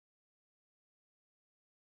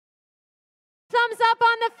comes up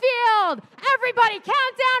on the field. Everybody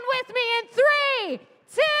count down with me in 3,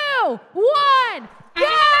 2, 1,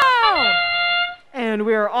 go! And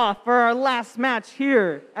we are off for our last match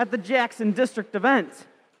here at the Jackson District event.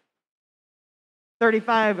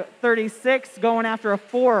 35-36 going after a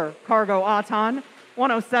 4 cargo Auton.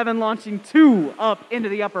 107 launching 2 up into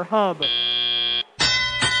the upper hub. The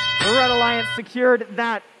Red Alliance secured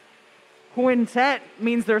that quintet,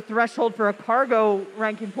 means their threshold for a cargo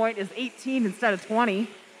ranking point is 18 instead of 20.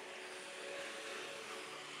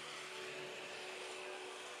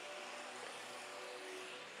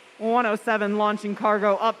 .107 launching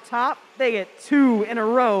cargo up top. They get 2 in a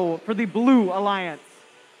row for the Blue Alliance.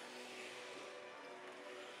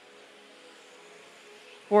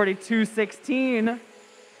 42-16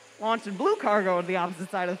 launching blue cargo to the opposite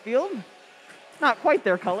side of the field. Not quite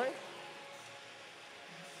their color.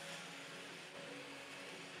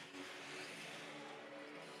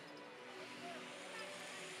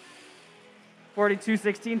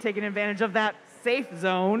 .42-16 taking advantage of that safe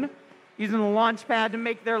zone, using the launch pad to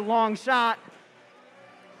make their long shot.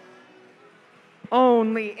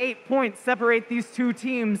 Only 8 points separate these two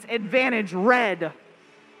teams. Advantage red.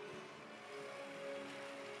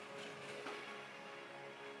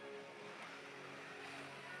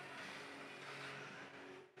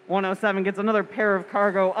 .107 gets another pair of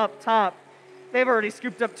cargo up top. They've already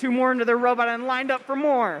scooped up 2 more into their robot and lined up for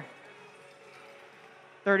more.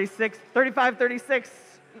 35-36,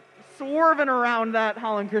 swerving around that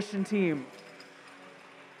Holland Christian team.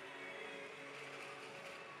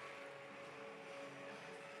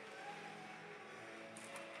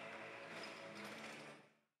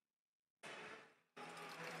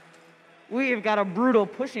 We've got a brutal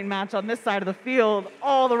pushing match on this side of the field.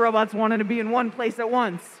 All the robots wanted to be in one place at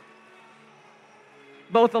once.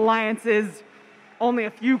 Both alliances only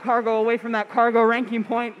a few cargo away from that cargo ranking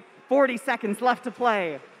point. 40 seconds left to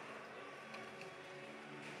play.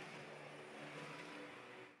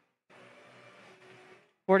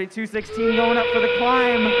 .42-16 going up for the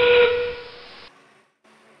climb.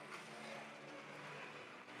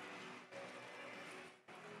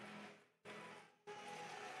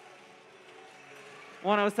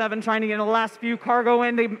 .107 trying to get the last few cargo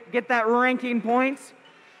in to get that ranking point.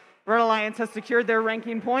 Red Alliance has secured their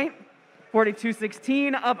ranking point.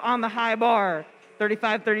 .42-16 up on the high bar.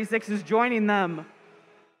 35-36 is joining them.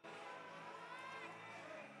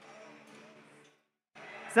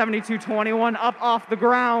 72-21 up off the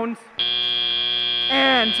ground.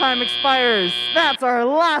 And time expires. That's our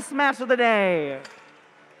last match of the day.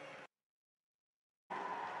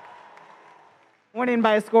 Winning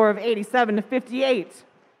by a score of 87-58.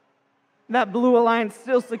 That Blue Alliance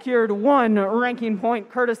still secured 1 ranking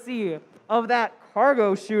point courtesy of that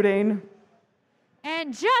cargo shooting.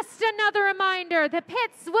 And just another reminder, the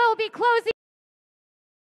pits will be closing.